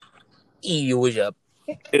Yo, what's up?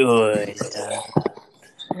 What's up?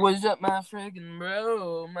 What's up, my friggin'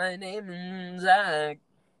 bro? My name is Zach.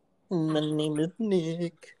 My name is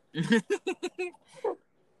Nick.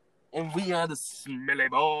 And we are the Smelly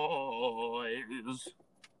Boys.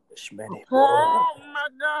 Smelly boy. Oh my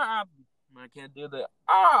god! I can't do that.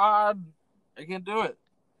 I can't do it.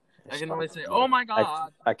 I can only say, oh my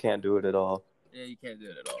god. I can't do it at all. Yeah, you can't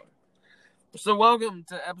do it at all. So, welcome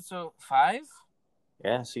to episode 5?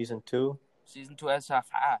 Yeah, season 2, Season 2, episode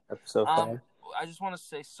 5. episode 5. I just want to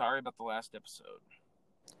say sorry about the last episode.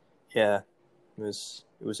 Yeah, it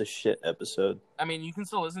was a shit episode. I mean, you can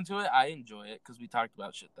still listen to it. I enjoy it because we talked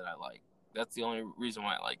about shit that I like. That's the only reason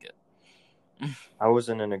why I like it. I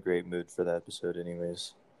wasn't in a great mood for that episode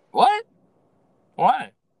anyways. What?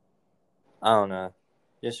 Why? I don't know.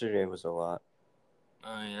 Yesterday was a lot.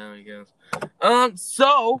 Oh, yeah, I guess.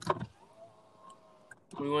 So,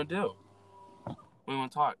 what do you want to do? What do you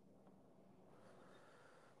want to talk?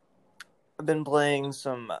 I've been playing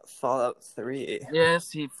some Fallout 3.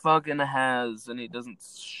 Yes, he fucking has, and he doesn't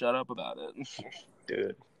shut up about it.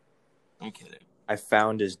 Dude. I'm kidding. I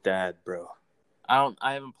found his dad, bro.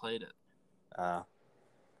 I haven't played it. Uh,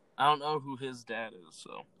 I don't know who his dad is,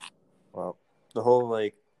 so. well, the whole,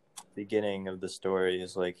 beginning of the story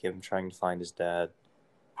is, him trying to find his dad.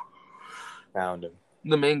 Found him.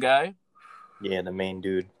 The main guy? Yeah, the main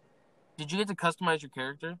dude. Did you get to customize your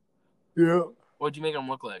character? Yeah. What'd you make him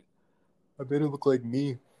look like? I made him look like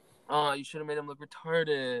me. Oh, you should have made him look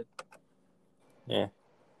retarded. Yeah.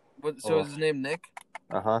 So is his name Nick?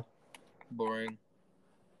 Uh-huh. Boring.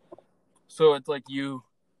 So it's like you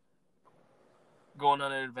going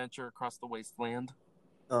on an adventure across the wasteland?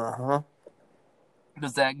 Uh-huh.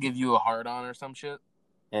 Does that give you a hard-on or some shit?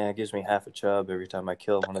 Yeah, it gives me half a chub every time I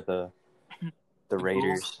kill one of the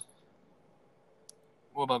raiders. Ghouls?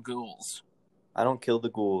 What about ghouls? I don't kill the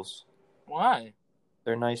ghouls. Why?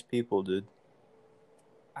 They're nice people, dude.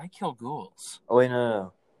 I kill ghouls. Oh, wait,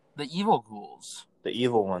 no. The evil ghouls. The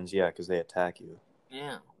evil ones, yeah, because they attack you.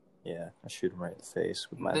 Yeah. Yeah, I shoot them right in the face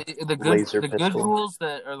with my the laser good pistol. ghouls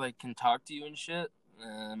that are can talk to you and shit.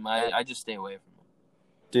 I just stay away from them.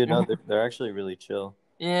 Dude, no, they're actually really chill.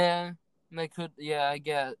 Yeah, they could. Yeah, I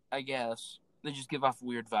guess they just give off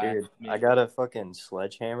weird vibes. Dude, I got a fucking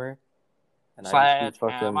sledgehammer, and I just be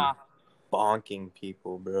fucking bonking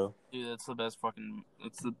people, bro. Dude, that's the best fucking.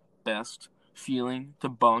 It's the best feeling to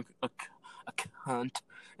bonk a cunt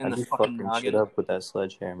in the fucking noggin. Shit up with that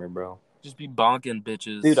sledgehammer, bro. Just be bonking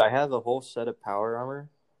bitches. Dude, I have a whole set of power armor,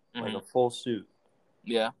 like a full suit.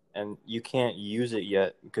 Yeah. And you can't use it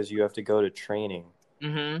yet because you have to go to training.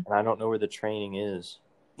 And I don't know where the training is.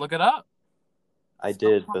 Look it up. I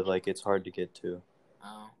did, but it's hard to get to.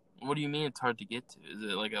 Oh. What do you mean it's hard to get to? Is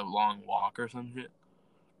it like a long walk or some shit?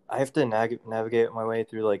 I have to navigate my way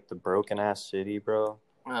through the broken ass city, bro.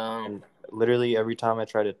 And literally every time I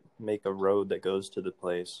try to make a road that goes to the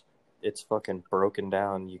place, it's fucking broken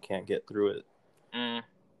down. You can't get through it.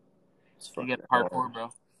 It's you get parkour,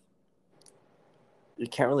 bro. You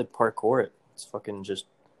can't really parkour it. It's fucking just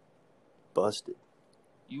busted.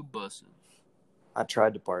 You busted. I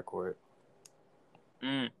tried to parkour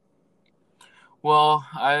it. Well,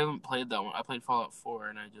 I haven't played that one. I played Fallout 4,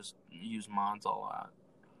 and I just use mods a lot.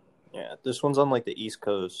 Yeah, this one's on the East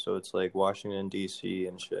Coast, so it's Washington D.C.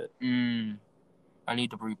 and shit. I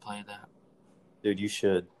need to replay that. Dude, you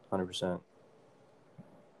should, 100%.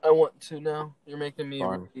 I want to now. You're making me.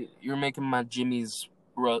 You're making my Jimmys.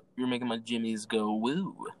 You're making my Jimmys go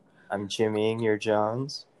woo. I'm Jimmying your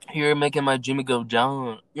Johns. You're making my Jimmy go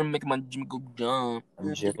John. You're making my Jimmy go John.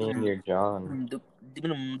 I'm Jimmying your John.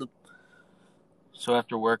 So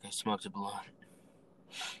after work, I smoked a blunt,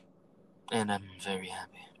 and I'm very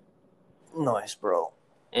happy. Nice, bro.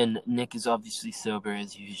 And Nick is obviously sober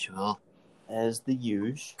as usual. As the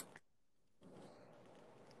usual.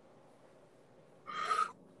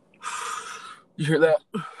 You hear that?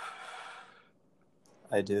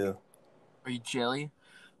 I do. Are you jelly?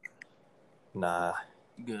 Nah.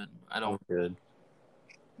 Good. I don't. I'm good.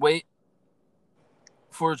 Wait.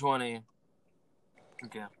 4:20.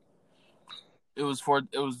 Okay. We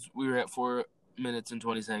were at 4 minutes and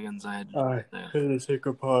 20 seconds. I had to take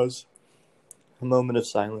a pause. A moment of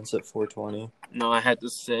silence at 4:20. No, I had to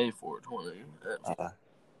say 4:20.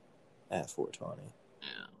 At 4:20.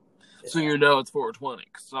 Yeah. So it's 4:20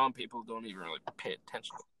 because some people don't even really pay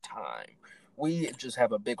attention to time. We just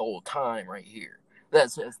have a big old time right here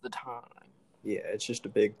that says the time. Yeah, it's just a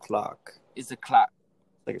big clock. It's a clock.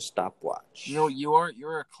 Like a stopwatch. You know what you are?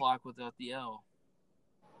 You're a clock without the L.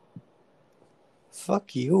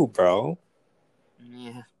 Fuck you, bro.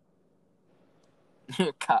 Yeah. You're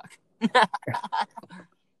a cock.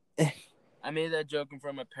 I made that joke in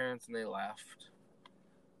front of my parents and they laughed.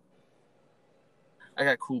 I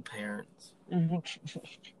got cool parents. Do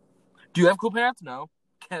you have cool parents? No.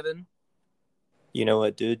 Kevin? You know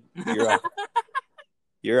what, dude?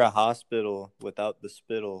 You're a hospital without the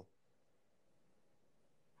spittle.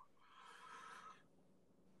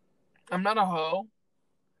 I'm not a hoe.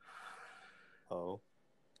 Oh.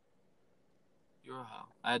 You're a hoe.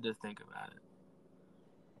 I had to think about it.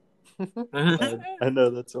 I know,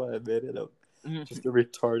 that's why I made it up. Just a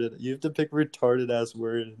retarded. You have to pick a retarded ass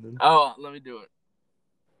word. And then... Oh, let me do it.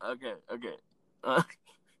 Okay.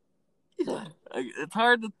 It's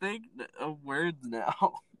hard to think of words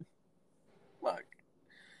now. Fuck.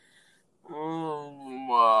 You're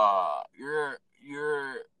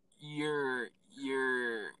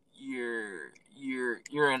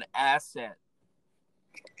an asset.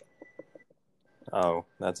 Oh,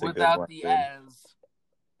 that's a good one. Without the as.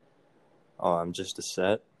 Oh, I'm just a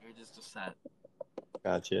set? You're just a set.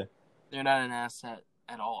 Gotcha. You're not an asset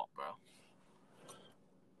at all, bro.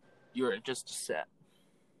 You're just a set.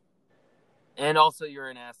 And also you're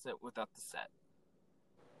an asset without the set.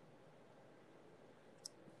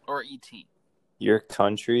 Or ET. Your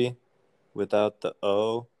country without the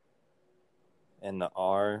O and the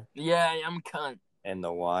R. Yeah, I'm a cunt. And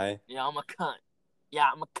the Y. Yeah, I'm a cunt. Yeah,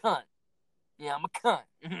 I'm a cunt. Yeah, I'm a cunt.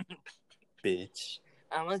 Bitch.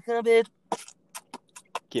 I'm a cunt, bitch.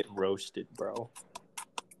 Get roasted, bro.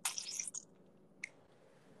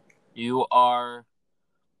 You are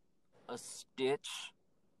a stitch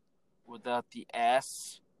without the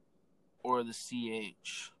S or the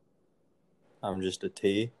CH. I'm just a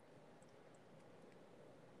T.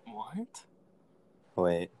 What?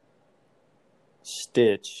 Wait.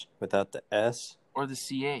 Stitch without the S or the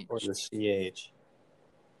CH. Or the CH.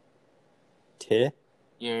 T?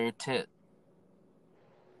 Yeah, you're tit.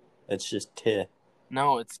 It's just T.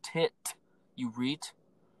 No, it's tit. You read?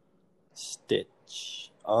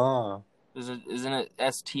 Stitch. Oh. Isn't it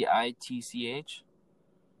STITCH?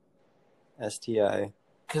 STI.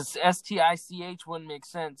 Because STICH wouldn't make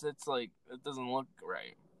sense. It's like, it doesn't look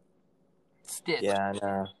right. Stitch. Yeah, I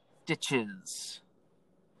know. Stitches.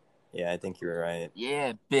 Yeah, I think you're right.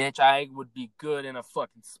 Yeah, bitch. I would be good in a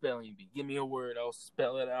fucking spelling bee. Give me a word. I'll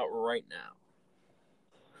spell it out right now.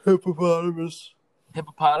 Hippopotamus.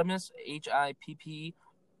 Hippopotamus.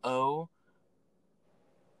 HIPPO.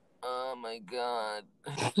 Oh my god.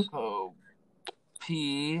 Oh.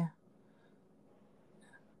 P.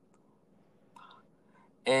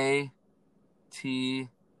 A. T.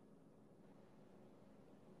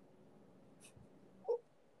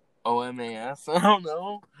 OMAS. I don't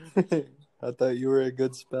know. I thought you were a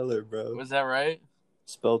good speller, bro. Was that right?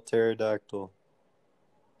 Spell pterodactyl.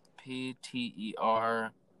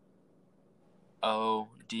 PTERODACL.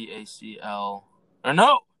 Or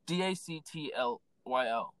no! DACTLYL.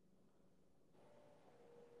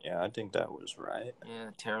 Yeah, I think that was right. Yeah,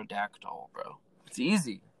 pterodactyl, bro. It's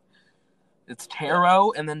easy. It's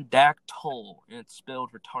ptero and then dactyl, and it's spelled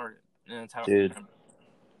retarded. And that's how. Dude,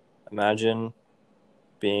 imagine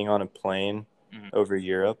being on a plane over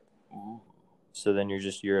Europe. Ooh. So then you're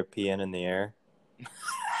just European in the air.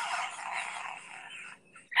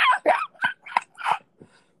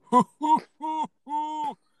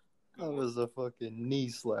 That was a fucking knee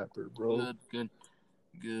slapper, bro. Good.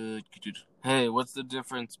 Hey, what's the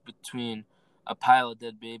difference between a pile of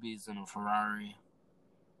dead babies and a Ferrari?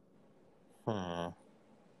 I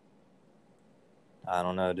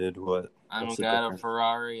don't know, dude. What? I don't got a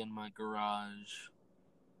Ferrari in my garage.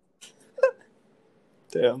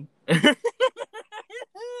 Damn.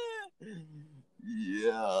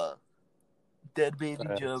 Yeah. Dead baby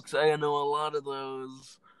jokes. I know a lot of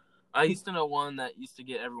those. I used to know one that used to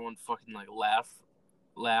get everyone fucking like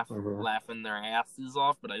laughing their asses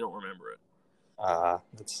off, but I don't remember it.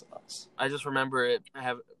 That sucks. I just remember it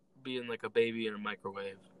being like a baby in a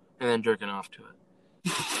microwave and then jerking off to it.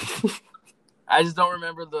 I just don't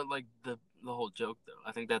remember the whole joke though.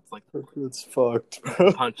 I think that's like it's fucked,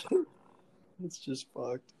 bro. Punchline. It's just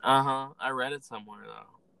fucked. I read it somewhere though.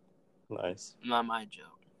 Nice. Not my joke.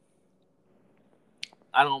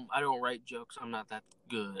 I don't write jokes. I'm not that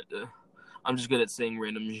good. I'm just good at saying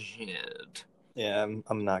random shit. Yeah,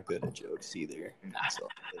 I'm not good at jokes either. Nah.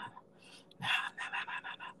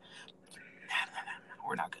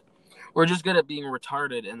 We're not good. We're just good at being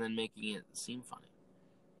retarded and then making it seem funny.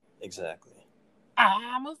 Exactly.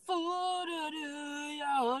 I'm a fool to do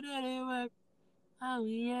your dirty work. Oh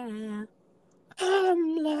yeah.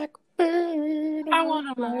 I'm like a bird. I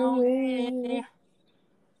wanna fly away.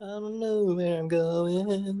 I don't know where I'm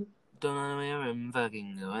going. Don't know where I'm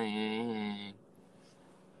fucking going.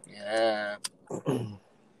 Yeah.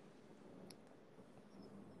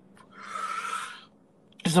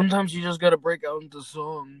 Sometimes you just gotta break out into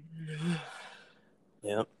song.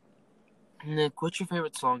 Yep. Nick, what's your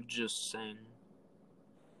favorite song to just sing?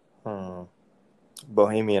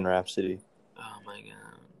 Bohemian Rhapsody. Oh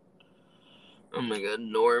my god,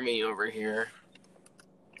 Normie over here.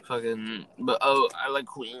 Fucking, but I like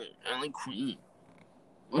Queen.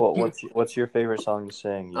 What's your favorite song to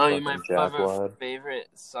sing? My favorite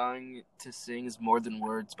song to sing is More Than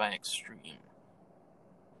Words by Extreme.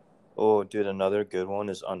 Oh, dude, another good one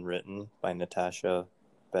is Unwritten by Natasha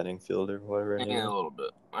Bedingfield or whatever. Yeah, a little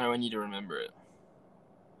bit. I need to remember it.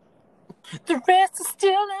 The rest is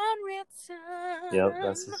still unwritten. Yep,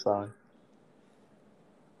 that's the song.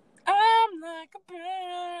 I'm like a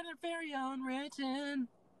bird, very unwritten.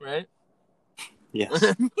 Right?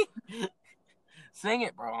 Yes. Sing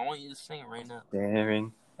it, bro. I want you to sing it right now.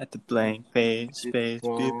 Staring at the blank space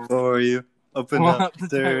before you. Open up the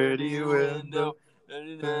dirty window.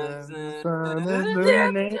 The sun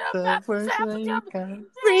illuminates the words that you can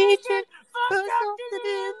reaching for something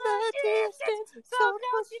in the distance, so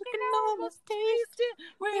close you can almost taste it.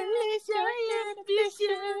 Release your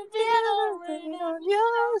inhibition, feel the rain on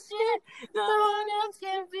your skin. No one else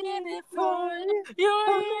can feel it for you.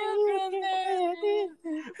 You're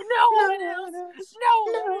everything. No one else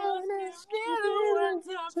can feel the words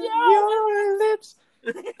of your lips.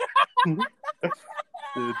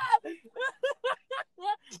 Dude.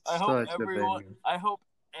 I hope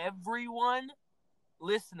everyone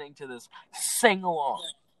listening to this sing along.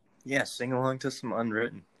 Yeah, sing along to some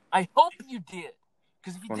Unwritten. I hope you did.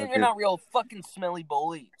 Because if you did, you're not real fucking smelly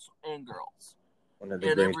boys and girls. One of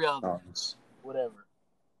the great songs. Whatever.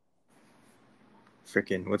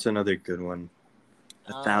 Freaking, what's another good one?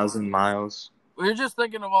 1,000 Miles. We were just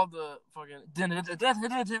thinking of all the fucking...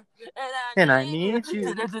 And I need you.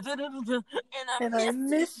 And I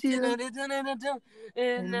miss you.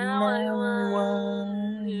 And now I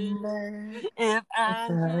wonder if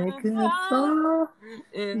I could fall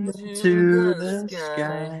into the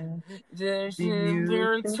sky. There should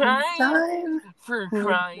be time for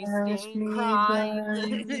Christ and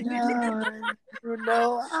crying.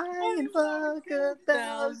 No, I'd walk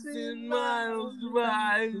 1,000 miles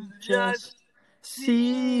just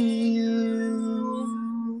see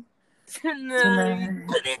you tonight.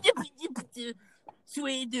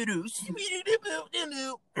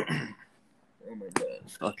 Oh my god.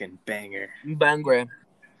 Fucking banger. Banger.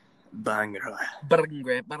 But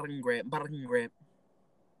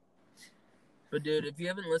dude, if you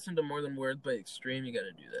haven't listened to More Than Words by Extreme, you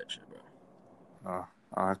gotta do that shit, bro. Oh,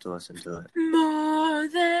 I'll have to listen to it. More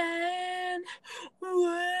than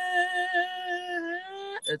words.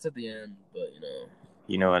 It's at the end, but you know.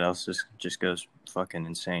 You know what else just goes fucking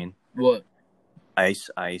insane? What?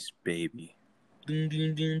 Ice Ice Baby.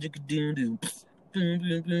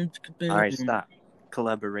 Alright, stop.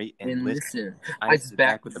 Collaborate and listen. Ice is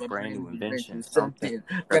back with a brand new invention. Something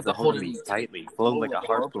grabs a hold of me tightly. Flow like a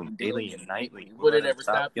harpoon daily and nightly. Will it ever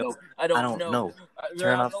stop? Yo, I don't know.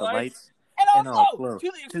 Turn off the lights and I'll flow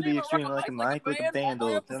to the extreme like a mic with a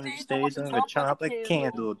bandle. Till it stays on the chop like a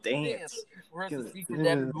candle. Dance. Like a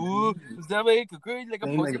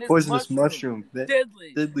poisonous mushroom.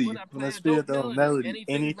 Deadly. When I spit out the melody,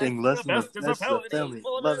 anything less than the best of the family.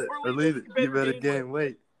 Love it or leave it. You better gain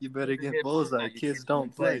weight. You better get bullseye. Kids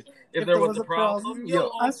don't play. If there was a problem, yo,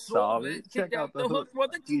 I solve it. Check out the hook.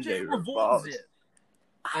 DJ revolves it.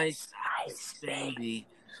 Ice, ice, baby.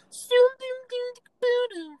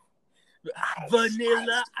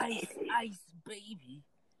 Vanilla ice, ice, baby.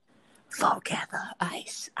 Together,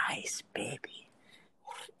 ice, ice, baby.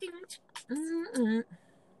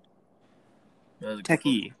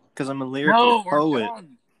 Techie, because I'm a lyrical poet.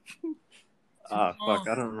 Ah, fuck,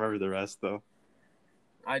 I don't remember the rest, though.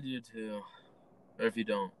 I do, too. Or if you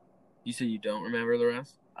don't. You said you don't remember the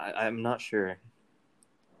rest? I'm not sure.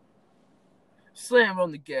 Slam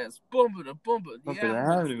on the gas, bump it. The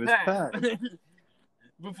avenue is packed.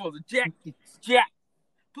 Before the jack gets jacked.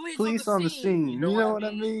 Police on the scene. You know what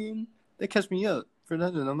I mean? They catch me up for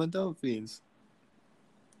nothing on my dope fiends.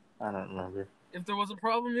 I don't remember. If there was a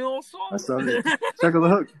problem, you all saw it. I saw it. Check out the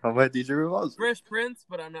hook. How about DJ Revolves? Fresh Prince,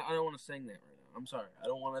 but I don't want to sing that right now. I'm sorry. I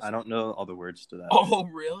don't want to. I don't know all the words to that. Oh,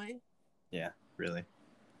 really? Yeah, really.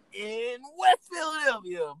 In West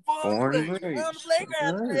Philadelphia, born and raised on the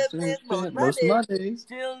playground, most of my days.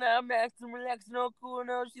 Chill now, max and relax, no cool,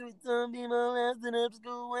 no shoot, some people lasting up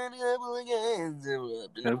school and a couple of guys.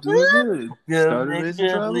 Up to the good. Started raising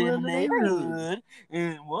trouble in the neighborhood.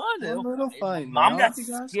 And one little fight. Mom got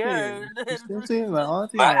scared. Still seeing my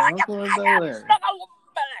auntie and my uncle in Bel Air.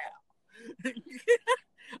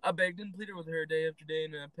 I begged and pleaded with her day after day,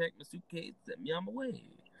 and I packed my suitcase and set me on my way.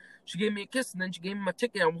 She gave me a kiss, and then she gave me my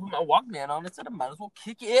ticket. I put my Walkman on. I said, I might as well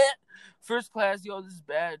kick it. First class, yo, this is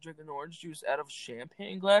bad. Drinking orange juice out of a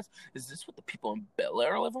champagne glass. Is this what the people in Bel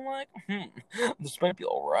Air are living like? This might be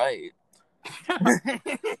all right.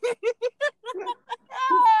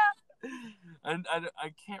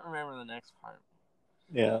 I can't remember the next part.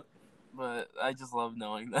 Yeah. But I just love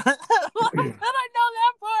knowing that. And I know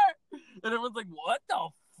that part. And everyone's like, what the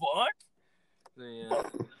fuck? So, yeah.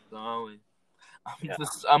 Sorry.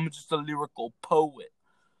 I'm just a lyrical poet.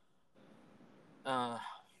 I'm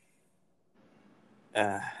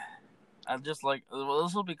just like, well,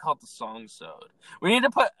 this will be called the song sode. We need to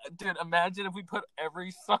put, dude, imagine if we put every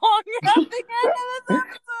song at the end of this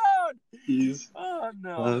episode. Jeez. Oh,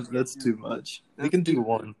 no. That's too much. We can do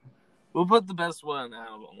one. We'll put the best one out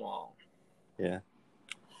of them all. Yeah.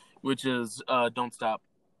 Which is, Don't Stop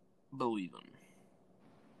Believing.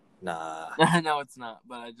 Nah. No, it's not,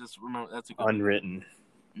 but I just remember that's a good Unwritten.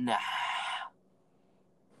 One. Nah.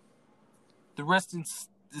 The rest is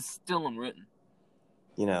still unwritten.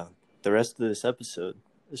 You know, the rest of this episode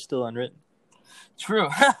is still unwritten. True.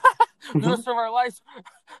 The rest of our lives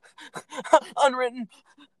unwritten.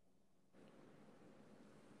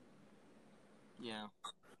 Yeah.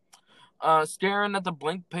 Staring at the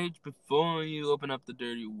blank page before you open up the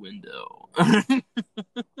dirty window.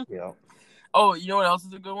 Yeah. Oh, you know what else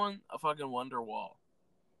is a good one? A fucking Wonderwall.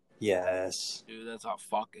 Yes. Dude, that's a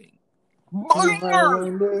fucking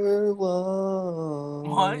Wonderwall.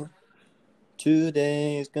 What?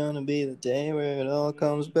 Today's gonna be the day where it all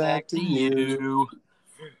comes back to you.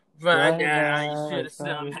 Right now, you should have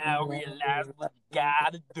somehow realized what you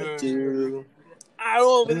gotta do. I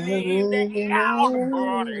don't believe that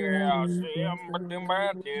everybody else something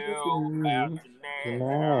about you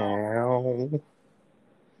now.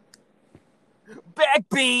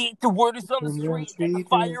 Backbeat, the word is on the street, and the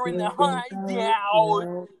fire in the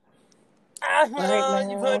hideout.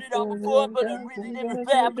 You've heard it all before, but it really never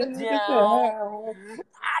found me down. I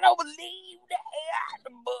don't believe that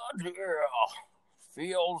everybody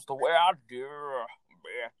feels the way I do.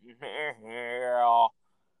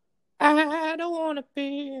 I don't want to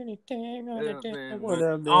be anything other than what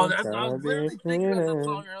I've been. Oh, I was literally thinking of that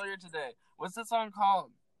song earlier today. What's that song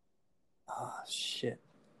called? Oh, shit.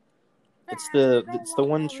 It's the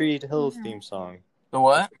One Tree Hill theme song. The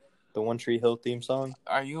what? The One Tree Hill theme song.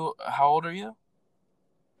 How old are you?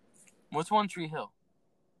 What's One Tree Hill?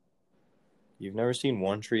 You've never seen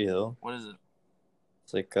One Tree Hill? What is it?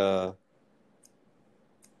 It's like,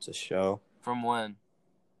 it's a show. From when?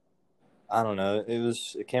 I don't know.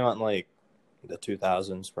 It came out in like the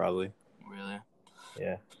 2000s, probably. Really?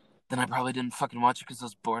 Yeah. Then I probably didn't fucking watch it because I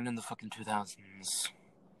was born in the fucking 2000s.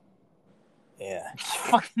 Yeah.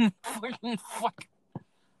 fucking.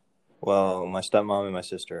 Well, my stepmom and my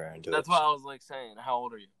sister are into it. That's why I was like saying, how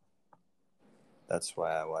old are you? That's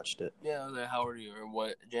why I watched it. Yeah, like, how old are you or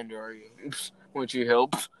what gender are you? One Tree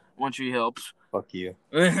helps. Fuck you.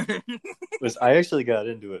 I actually got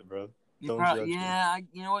into it, bro. You know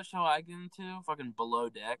what show I get into? Fucking Below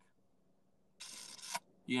Deck.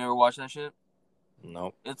 You ever watch that shit?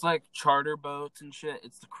 Nope. It's like charter boats and shit.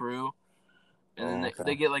 It's the crew. And then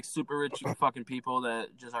they get like super rich fucking people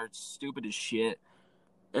that just are stupid as shit.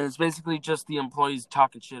 And it's basically just the employees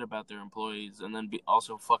talking shit about their employees and then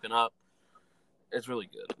also fucking up. It's really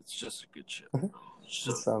good. It's just a good show.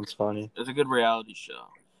 That sounds funny. It's a good reality show.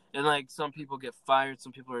 And like some people get fired.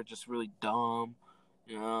 Some people are just really dumb.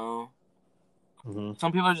 You know? Mm-hmm.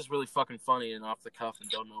 Some people are just really fucking funny and off the cuff and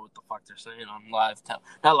don't know what the fuck they're saying on not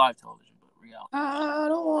live television, but reality. I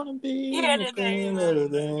don't want to be anything other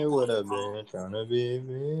than what I've been trying to be.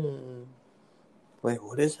 Wait,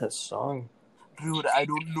 what is that song? Dude, I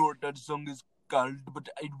don't know what that song is called, but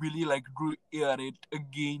I'd really like to air it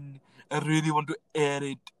again. I really want to air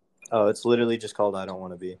it. Oh, it's literally just called I Don't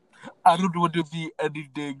Want to Be. I don't want to be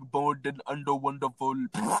anything more than under wonderful.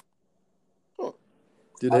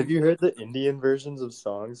 Dude, have you heard the Indian versions of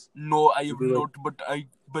songs? No, I have not, but I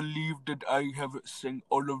believe that I have sang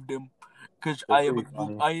all of them. Because I am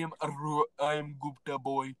Gupta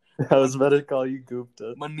boy. I was about to call you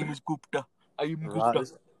Gupta. My name is Gupta. I am Gupta.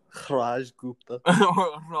 Raj Gupta.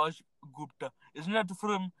 Raj Gupta. Isn't that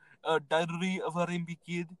from Diary of a Rainbow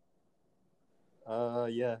Kid?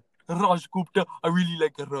 Yeah. Raj Gupta. I really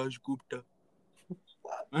like Raj Gupta.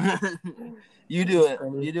 You do it.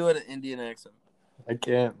 You do it in Indian accent. I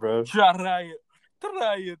can't, bro. Try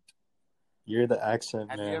it. You're the accent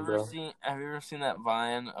man, bro. Have you ever seen that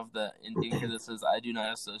Vine of the Indian kid that says, I do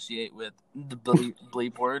not associate with the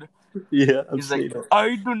bleep word? Yeah, He's like,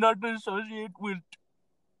 I do not associate with...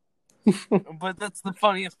 But that's the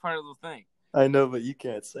funniest part of the thing. I know, but you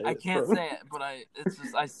can't say I it. can't Bro. say it, but I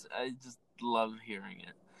just love hearing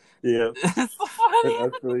it. Yeah. It's the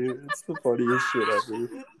funniest. It's the funniest shit ever.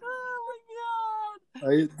 Oh my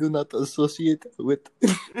god. I do not associate with.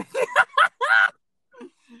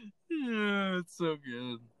 Yeah, it's so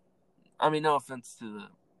good. I mean, no offense to the,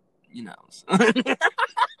 you know. Oh my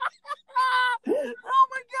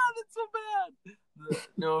god, that's so bad.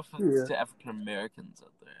 No offense to African Americans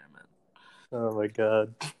out there, man. Oh my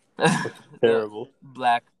god. That's terrible.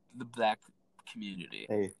 The black community.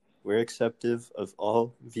 Hey, we're acceptive of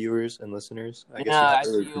all viewers and listeners. I guess Yeah, you're not I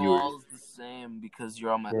really see you viewers. all as the same because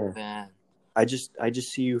you're all my fan. I just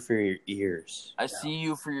see you for your ears. I see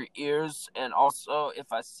you for your ears, and also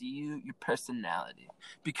if I see you, your personality,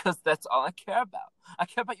 because that's all I care about. I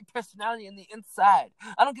care about your personality on the inside.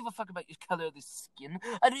 I don't give a fuck about your color of the skin.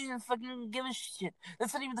 I don't even fucking give a shit.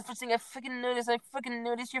 That's not even the first thing I fucking notice. I fucking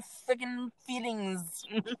notice your fucking feelings.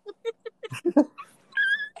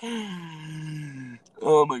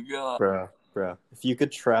 Oh my god. Bro. If you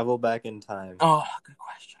could travel back in time. Oh, good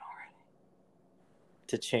question already.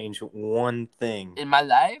 To change one thing. In my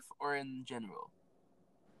life or in general?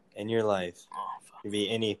 In your life. Oh, fuck. It could be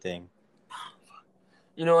anything.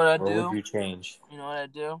 You know what I'd do? What would you change? You know what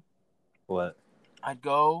I'd do? What? I'd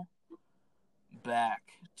go back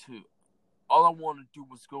to... All I want to do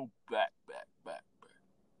was go back.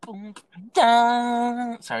 Boom,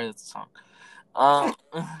 da. Sorry, that's a song.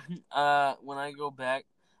 When I go back,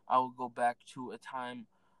 I will go back to a time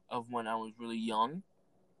of when I was really young.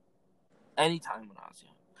 Any time when I was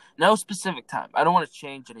young. No specific time. I don't want to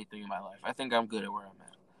change anything in my life. I think I'm good at where I'm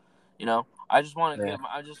at. You know? I just want to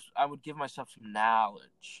I would give myself some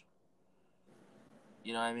knowledge.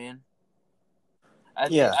 You know what I mean?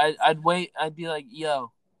 I'd wait. I'd be like,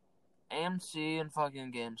 yo, AMC and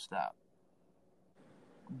fucking GameStop.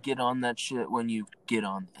 Get on that shit when you get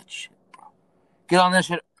on that shit, bro. Get on that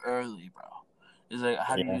shit early, bro. It's like,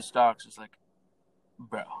 how do you use stocks? It's like,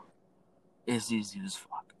 bro, it's easy as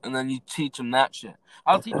fuck. And then you teach them that shit.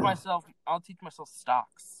 I'll teach myself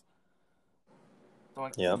stocks. So I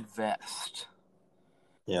can invest.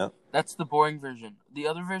 Yeah. That's the boring version. The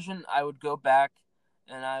other version, I would go back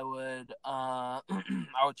and I would I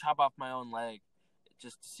would chop off my own leg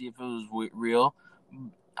just to see if it was real.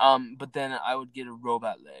 But then I would get a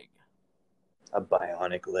robot leg. A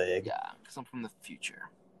bionic leg? Yeah, because I'm from the future.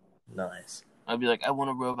 Nice. I'd be like, I want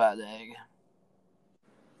a robot leg.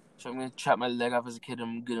 So I'm going to chop my leg off as a kid.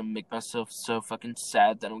 I'm going to make myself so fucking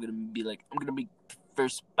sad that I'm going to be like, I'm going to make the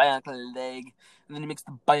first bionic leg. And then he makes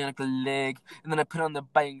the bionic leg. And then I put on the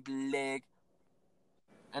bionic leg.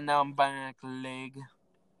 And now I'm bionic leg.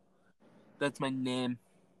 That's my name.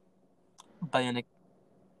 Bionic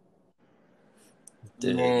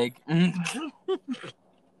leg.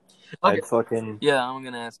 Okay. Yeah, I'm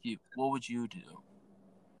going to ask you, what would you do?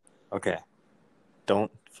 Okay.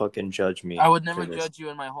 Don't fucking judge me. I would never judge you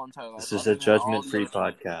in my whole entire life. This is a judgment-free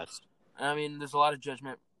podcast. I mean, there's a lot of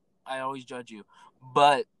judgment. I always judge you.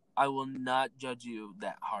 But I will not judge you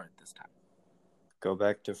that hard this time. Go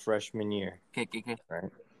back to freshman year. KKK. Right.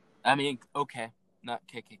 I mean, okay. Not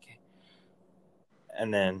KKK.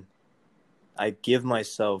 And then I give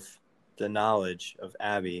myself the knowledge of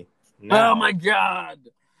Abby now. Oh, my God.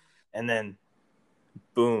 And then,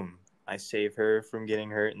 boom. I save her from getting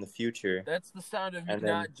hurt in the future. That's the sound of me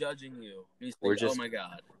not judging you. We're just, oh my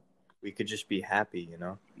God. We could just be happy, you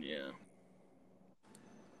know? Yeah.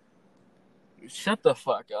 Shut the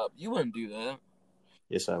fuck up. You wouldn't do that.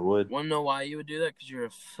 Yes, I would. Want to know why you would do that? Because you're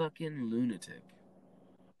a fucking lunatic.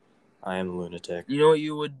 I am a lunatic. You know what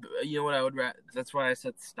you would, you know what I would, that's why I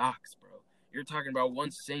said stocks, bro. You're talking about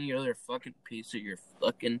one singular fucking piece of your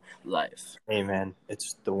fucking life. Hey, man,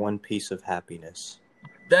 it's the one piece of happiness.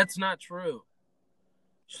 That's not true.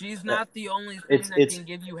 She's not the only thing that can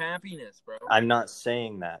give you happiness, bro. I'm not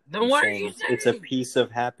saying that. Then what are you saying? It's a piece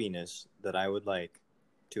of happiness that I would like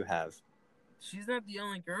to have. She's not the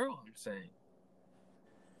only girl, I'm saying.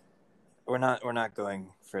 We're not going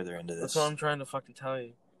further into this. That's what I'm trying to fucking tell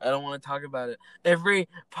you. I don't want to talk about it every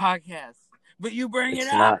podcast. But you bring it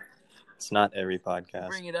up. It's not every podcast. You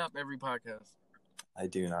bring it up every podcast. I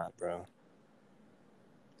do not, bro.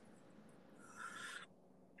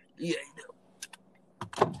 Yeah, you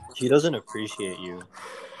know. She doesn't appreciate you.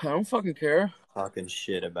 I don't fucking care. Talking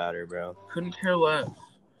shit about her, bro. Couldn't care less.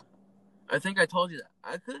 I think I told you that.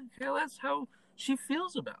 I couldn't care less how she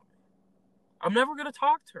feels about me. I'm never going to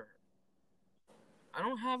talk to her. I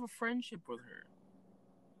don't have a friendship with her.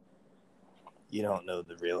 You don't know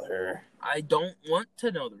the real her. I don't want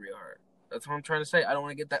to know the real her. That's what I'm trying to say. I don't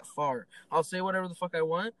want to get that far. I'll say whatever the fuck I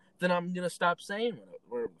want, then I'm going to stop saying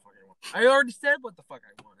whatever the fuck I want. I already said what the fuck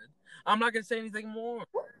I wanted. I'm not gonna say anything more.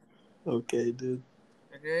 Okay, dude.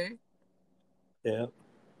 Okay. Yeah.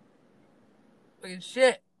 Fucking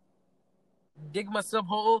shit. Dig myself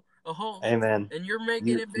a hole. Hey, man. And you're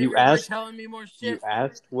making it You bigger by asked. telling me more You shit.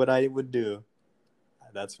 asked what I would do.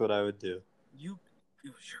 That's what I would do. It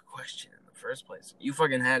was your question in the first place. You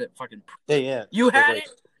fucking had it fucking. Yeah. You had it.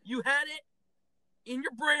 You had it in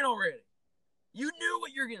your brain already. You knew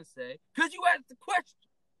what you're gonna say because you asked the question.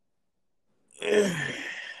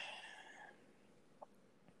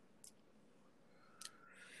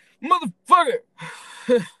 Motherfucker.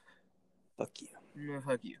 Fuck you. No,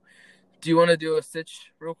 fuck you. Do you want to do a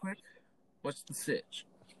sitch real quick? What's the sitch?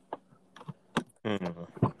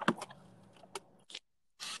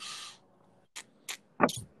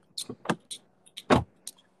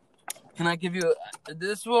 Can I give you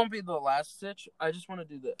this won't be the last stitch. I just want to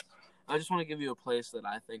do this. I just want to give you a place that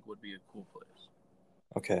I think would be a cool place.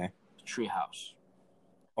 Okay. Treehouse.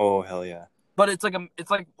 Oh, hell yeah. But it's like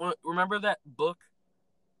remember that book,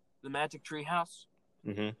 The Magic Treehouse?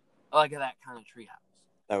 Mm-hmm. I like that kind of treehouse.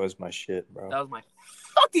 That was my shit, bro. That was my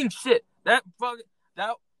fucking shit. That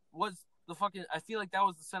was the fucking. I feel like that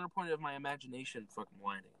was the center point of my imagination. Fucking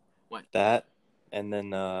whining. That, and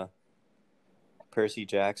then Percy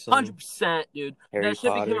Jackson. 100%, dude. Harry that shit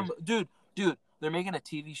Potter. became dude. They're making a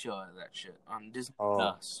TV show out of that shit on Disney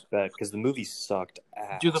Plus. Because the movie sucked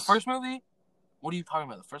ass. Dude, the first movie. What are you talking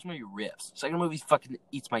about? The first movie rips. Second movie fucking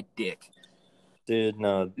eats my dick. Dude,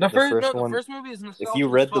 no. The first movie is nostalgic. If you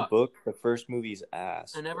read the book, the first movie's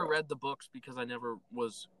ass. I never read the books because I never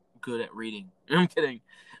was good at reading. I'm kidding.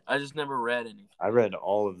 I just never read any. I read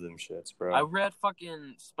all of them shits, bro. I read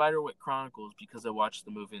fucking Spiderwick Chronicles because I watched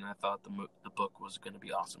the movie and I thought the book was going to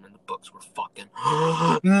be awesome, and the books were fucking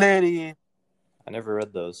litty. I never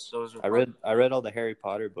read those. I fun. read all the Harry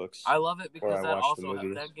Potter books. I love it because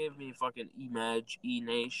that gave me fucking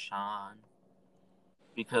imagination.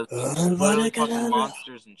 Because literally fucking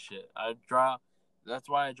monsters and shit. That's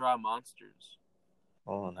why I draw monsters.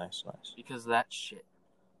 Oh, nice. Because of that shit.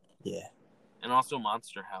 Yeah. And also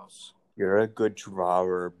Monster House. You're a good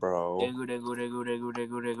drawer, bro.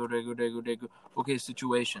 Okay,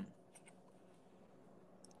 situation.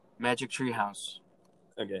 Magic Treehouse.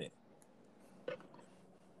 Okay.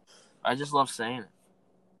 I just love saying it.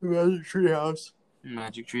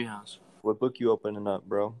 Magic Treehouse. What book you opening up,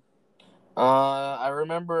 bro? I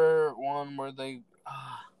remember one where they.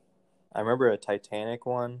 I remember a Titanic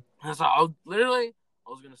one. I was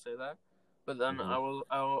gonna say that, but then I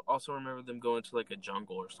also remember them going to like a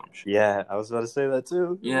jungle or some shit. Yeah, I was about to say that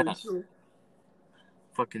too. Yeah.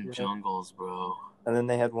 Fucking jungles, bro. And then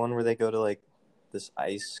they had one where they go to like this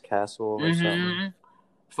ice castle or something.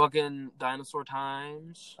 Fucking dinosaur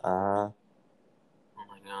times. Oh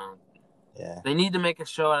my god. Yeah. They need to make a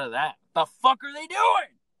show out of that. The fuck are they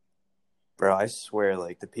doing? Bro, I swear,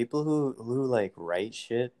 like the people who like write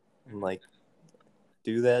shit and like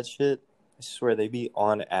do that shit, I swear they be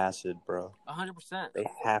on acid, bro. 100%. They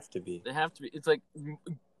have to be. It's like,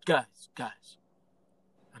 guys.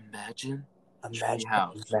 Imagine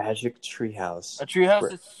magic treehouse. A treehouse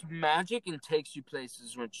that's magic and takes you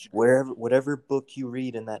places. Whatever book you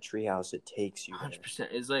read in that treehouse, it takes you 100%.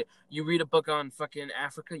 It's like you read a book on fucking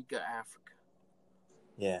Africa, you got Africa.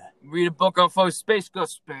 Yeah. Read a book on space, go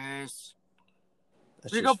space.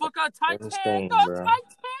 Read a book on Titanic, go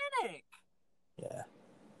Titanic. Yeah.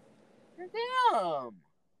 Damn.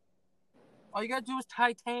 All you gotta do is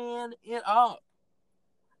Titan it up.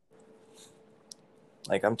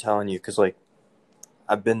 Like I'm telling you, because like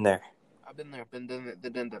I've been there. Been there.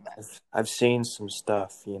 I've seen some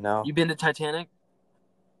stuff, you know. You been to Titanic?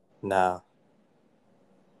 No.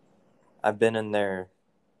 I've been in their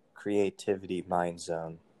creativity mind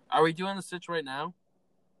zone. Are we doing the stitch right now?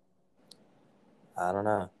 I don't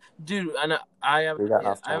know. Dude, I have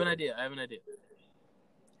an idea.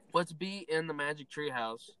 Let's be in the Magic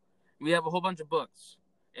Treehouse. We have a whole bunch of books,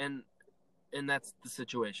 and that's the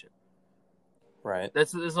situation. Right.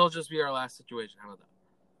 This will just be our last situation. How about that?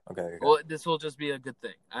 Okay. Well, this will just be a good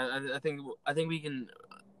thing. I think we can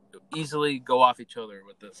easily go off each other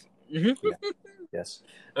with this. Yeah. Yes.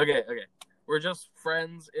 Okay. We're just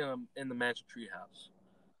friends in the Magic Treehouse.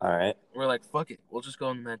 All right. We're like, fuck it. We'll just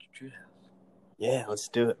go in the Magic Treehouse. Yeah, let's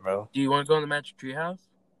do it, bro. Do you want to go in the Magic Treehouse?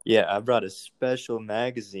 Yeah, I brought a special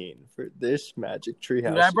magazine for this Magic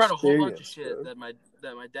Treehouse. Dude, I brought a whole bunch of shit that my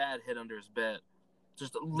dad hid under his bed.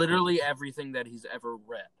 Just literally everything that he's ever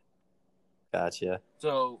read. Gotcha.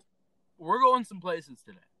 So, we're going some places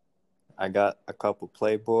today. I got a couple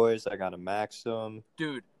Playboys. I got a Maxim.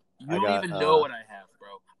 Dude, you don't even know what I have,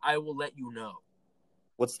 bro. I will let you know.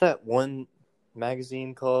 What's that one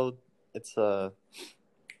magazine called? It's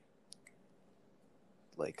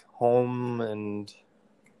like home and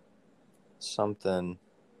something.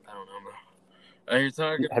 I don't know, bro. You're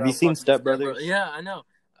talking Have about you seen Step Brothers? Yeah, I know.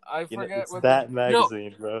 I You know, forget it's what that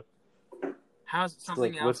magazine, bro. How's It's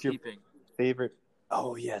something like, what's your housekeeping? favorite?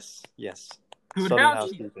 Oh yes. Good Southern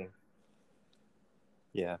housekeeping. housekeeping.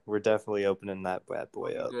 Yeah, we're definitely opening that bad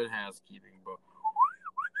boy up. Good housekeeping, bro.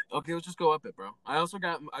 Okay, let's just go up it, bro. I also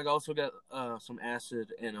got some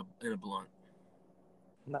acid and a blunt.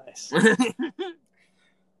 Nice.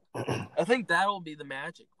 I think that'll be the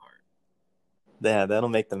magic part. Yeah, that'll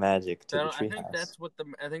make the magic to the treehouse.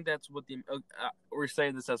 I think that's what the we're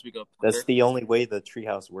saying this as we go. That's the only way the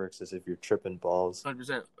treehouse works is if you're tripping balls.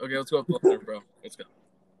 100%. Okay, let's go up the ladder, bro. Let's go.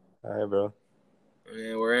 All right, bro.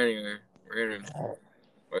 Okay, we're in here. We're in.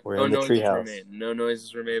 We're in the treehouse. No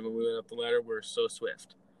noises were made when we went up the ladder. We're so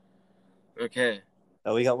swift. Okay.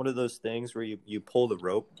 Oh, we got one of those things where you pull the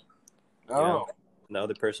rope. Oh. And the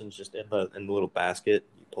other person's just in the little basket.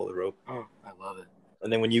 You pull the rope. Oh, I love it.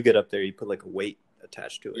 And then when you get up there, you put like a weight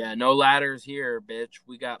attached to it. Yeah, no ladders here, bitch.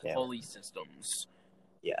 We got pulley systems.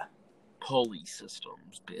 Yeah. Pulley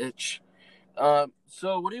systems, bitch.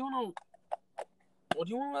 So what do you want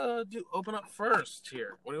to do? Open up first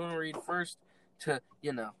here. What do you want to read first to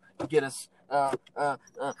get us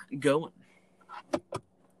going?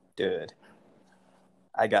 Dude,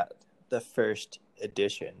 I got the first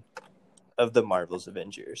edition of the Marvel's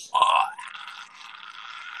Avengers. Oh,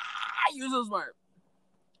 use those smart.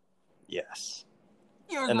 Yes.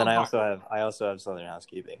 And then I also have Southern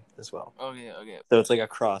Housekeeping as well. Okay. So it's like a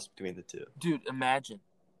cross between the two. Dude, imagine.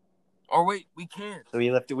 Or wait, we can't. So we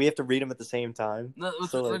have to read them at the same time. No,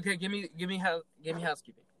 okay. Give me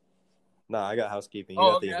housekeeping. No, I got housekeeping. You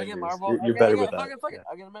got the Avengers. I get Marvel. You're better with that.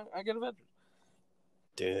 I get Avengers.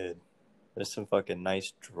 Dude, there's some fucking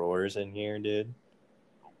nice drawers in here, dude.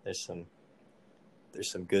 There's some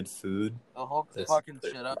good food. The Hulk fucking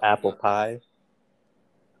shit up. Apple pie.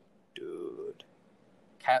 Dude.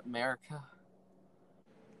 Cat America.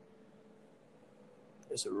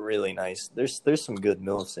 There's a really nice. There's some good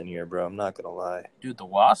MILFs in here, bro. I'm not gonna lie. Dude, the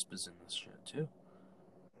Wasp is in this shit too.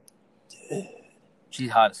 Dude.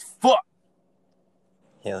 She's hot as fuck.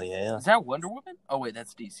 Hell yeah. Is that Wonder Woman? Oh wait,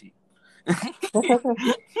 that's DC.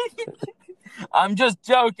 I'm just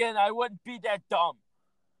joking. I wouldn't be that dumb.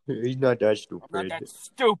 He's not that stupid. I'm not that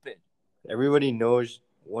stupid. Everybody knows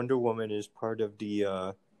Wonder Woman is part of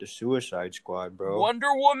the Suicide Squad, bro.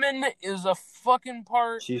 Wonder Woman is a fucking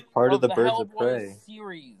part. She's part of the Birds Hellboy of Prey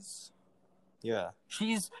series. Yeah.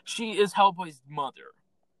 She is Hellboy's mother.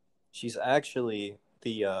 She's actually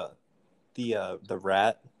the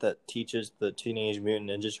rat that teaches the Teenage Mutant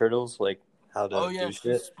Ninja Turtles like how to do shit.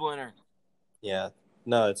 She's Splinter. Yeah.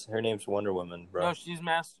 No, her name's Wonder Woman, bro.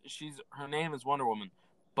 No, her name is Wonder Woman.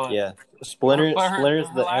 But yeah, Splinter's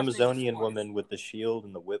her the Amazonian woman with the shield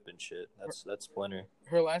and the whip and shit. That's Splinter.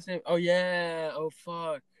 Her last name? Oh yeah. Oh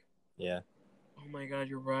fuck. Yeah. Oh my god,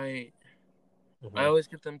 you're right. Mm-hmm. I always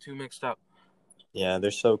get them two mixed up. Yeah, they're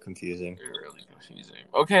so confusing. They're really confusing.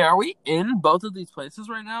 Okay, are we in both of these places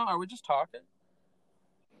right now? Are we just talking?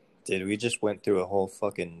 Dude, we just went through a whole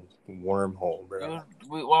fucking wormhole, bro.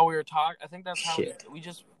 While we were talking, I think that's how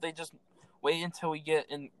they just wait until we get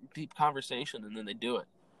in deep conversation and then they do it.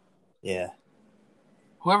 Yeah.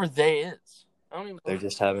 Whoever they is. I don't even know. They're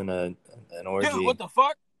just having an orgy. Dude, what the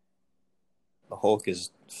fuck? The Hulk is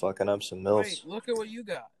fucking up some MILFs. Wait, look at what you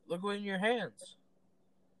got. Look what in your hands.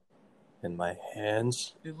 In my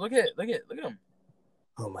hands? Dude, look at him.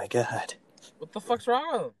 Oh my god. What the fuck's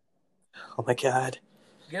wrong with him? Oh my god.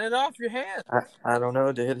 Get it off your hand. I don't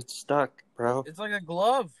know, dude. It's stuck, bro. It's like a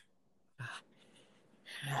glove.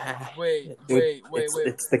 Wait.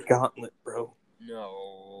 It's the gauntlet, bro.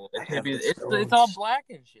 No. It's all black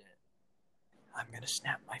and shit. I'm gonna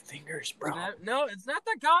snap my fingers, bro. No, it's not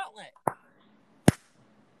the gauntlet.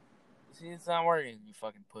 See, it's not working, you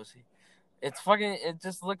fucking pussy. It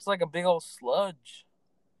just looks like a big old sludge.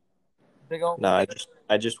 No,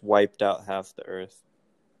 I just wiped out half the Earth.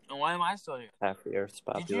 And why am I still here? Half the Earth's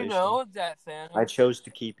population. Did you know that Thanos... I chose to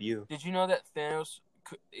keep you. Did you know that Thanos,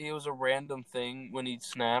 it was a random thing when he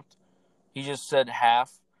snapped? He just said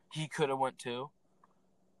half. He could have went 2.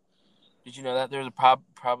 Did you know that? There's a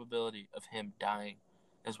probability of him dying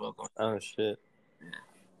as well. Oh, shit.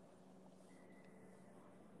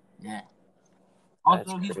 Yeah.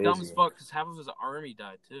 Also, he's dumb as fuck because half of his army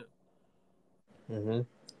died, too. Mm-hmm.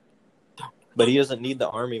 But he doesn't need the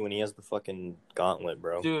army when he has the fucking gauntlet,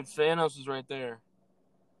 bro. Dude, Thanos is right there.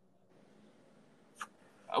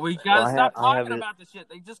 We gotta stop talking about this shit.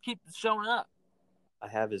 They just keep showing up. I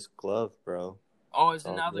have his glove, bro. Oh, is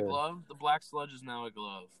it now the glove? The black sludge is now a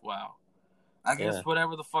glove. Wow. I guess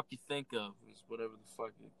whatever the fuck you think of is whatever the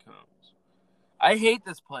fuck it comes. I hate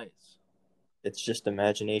this place. It's just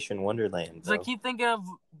imagination wonderland, bro. I keep thinking of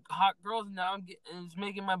hot girls, and now it's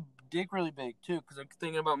making my dick really big, too, because I'm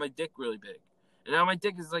thinking about my dick really big. And now my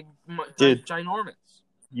dick is, like, ginormous.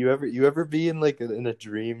 You ever be in, like, in a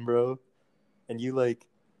dream, bro? And you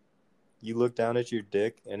look down at your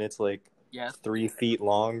dick, and it's, like, 3 feet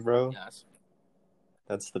long, bro? Yes.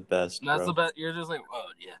 That's the best, bro. That's the best. You're just like, oh,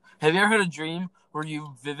 yeah. Have you ever had a dream where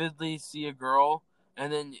you vividly see a girl,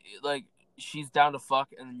 and then, like, she's down to fuck,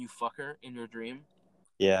 and then you fuck her in your dream?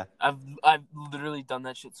 Yeah. I've literally done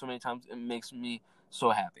that shit so many times. It makes me so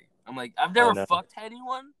happy. I'm like, I've never fucked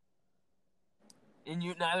anyone, and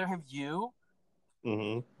neither have you.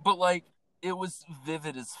 Mm-hmm. But like, it was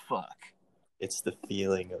vivid as fuck. It's the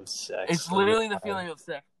feeling of sex. It's literally the feeling of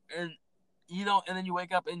sex, and and then you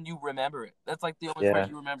wake up and you remember it. That's like the only part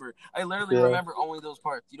you remember. I literally remember only those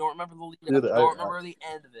parts. You don't remember the lead up. You don't remember the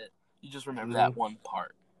end of it. You just remember that one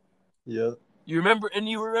part. Yeah. You remember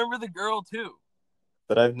the girl too.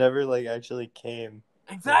 But I've never, like, actually came.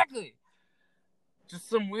 Exactly. Just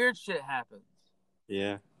some weird shit happens.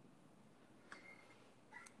 Yeah.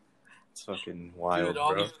 It's fucking wild, dude,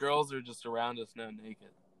 all bro. these girls are just around us now naked.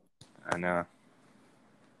 I know.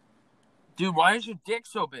 Dude, why is your dick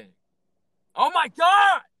so big? Oh my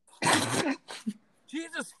god!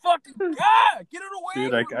 Jesus fucking God! Get it away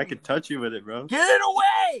Dude, from I could touch you with it, bro. Get it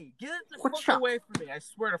away! Get it the fuck away from me. I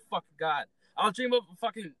swear to fucking God. I'll dream up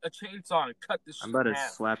a chainsaw and cut this shit I'm about in to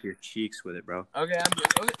half. slap your cheeks with it, bro. Okay, I'm good.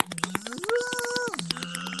 Okay.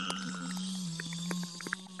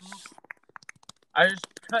 I just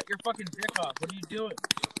cut your fucking dick off. What are you doing?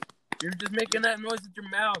 You're just making that noise with your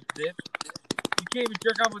mouth, bitch. You can't even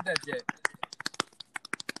jerk off with that dick.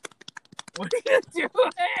 What are you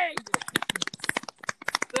doing?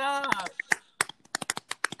 Stop.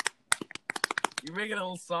 You're making a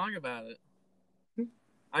whole song about it.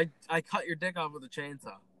 I cut your dick off with a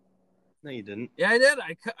chainsaw. No, you didn't. Yeah, I did.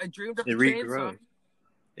 I dreamed up a chainsaw.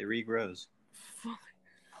 It regrows. Fuck.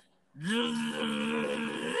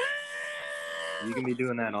 You can be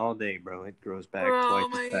doing that all day, bro. It grows back twice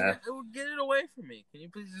as fast. Get it away from me. Can you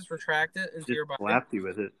please just retract it into your body? Slap you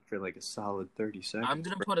with it for like a solid 30 seconds. I'm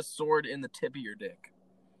gonna put a sword in the tip of your dick.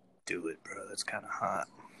 Do it, bro. That's kind of hot.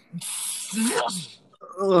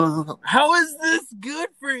 How is this good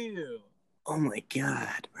for you? Oh my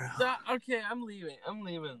god, bro. Okay, I'm leaving.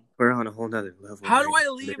 We're on a whole nother level. How do I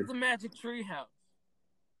leave the magic tree house?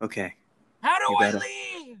 Okay. How do I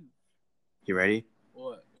leave? You ready?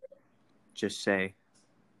 What? Just say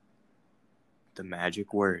the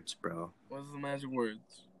magic words, bro. What's the magic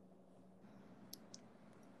words?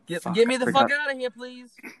 Get me the fuck out of here,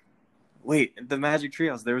 please. Wait, the magic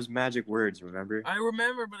treehouse. There was magic words, remember? I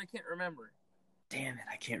remember, but I can't remember. Damn it,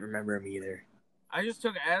 I can't remember them either. I just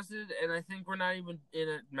took acid, and I think we're not even in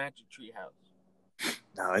a magic treehouse.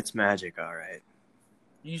 No, it's magic, all right.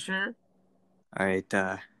 You sure? All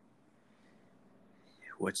right.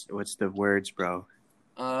 What's the words, bro?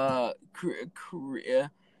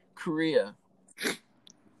 Korea. Korea,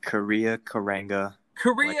 Karanga.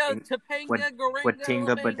 Korea, Topanga, Garanga,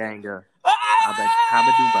 Watinga, Badanga.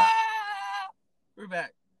 Habaduba. We're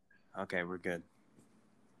back. Okay, we're good.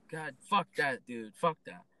 God, fuck that, dude. Fuck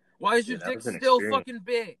that. Why is your dick still fucking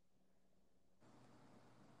big?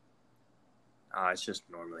 Oh, it's just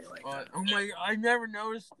normally like that. Oh my, I never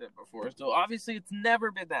noticed it before. So obviously it's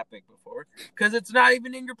never been that big before. Because it's not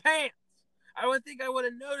even in your pants. I would think I would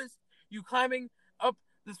have noticed you climbing up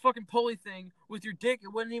this fucking pulley thing with your dick. It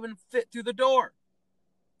wouldn't even fit through the door.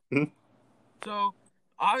 So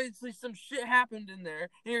obviously some shit happened in there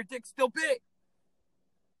and your dick's still big.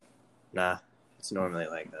 Nah, it's normally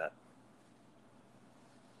like that.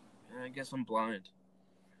 I guess I'm blind.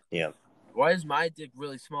 Yeah. Why is my dick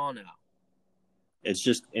really small now? It's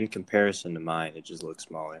just in comparison to mine, it just looks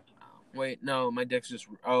smaller. Wait, no, my dick's just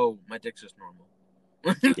normal.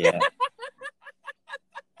 Yeah.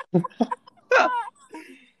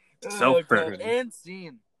 So perfect. And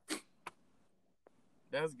scene.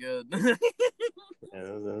 That's good. Yeah,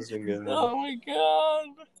 those are good. Oh my god.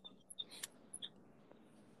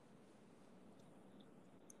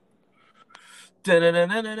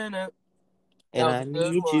 Da-na-na-na-na-na. And I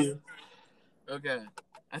need you. Okay.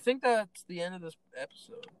 I think that's the end of this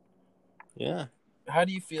episode. Yeah. How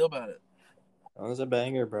do you feel about it? That was a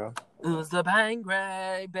banger, bro. It was the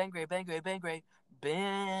bangray, bangray, bangray, bangray,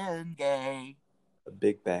 bangay. The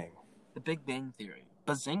Big Bang. The Big Bang Theory.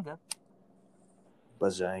 Bazinga.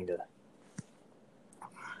 Bazanga.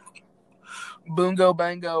 Boongo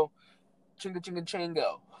bango. Chinga chinga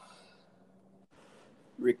chango.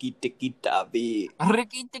 Ricky Tiki Tavi.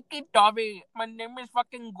 Ricky Tiki Tavi. My name is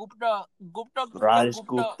fucking Gupta. Raj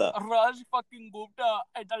Gupta. Raj fucking Gupta.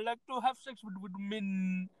 And I like to have sex with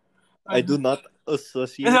women. I do not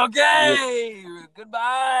associate. Okay.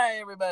 Goodbye, everybody.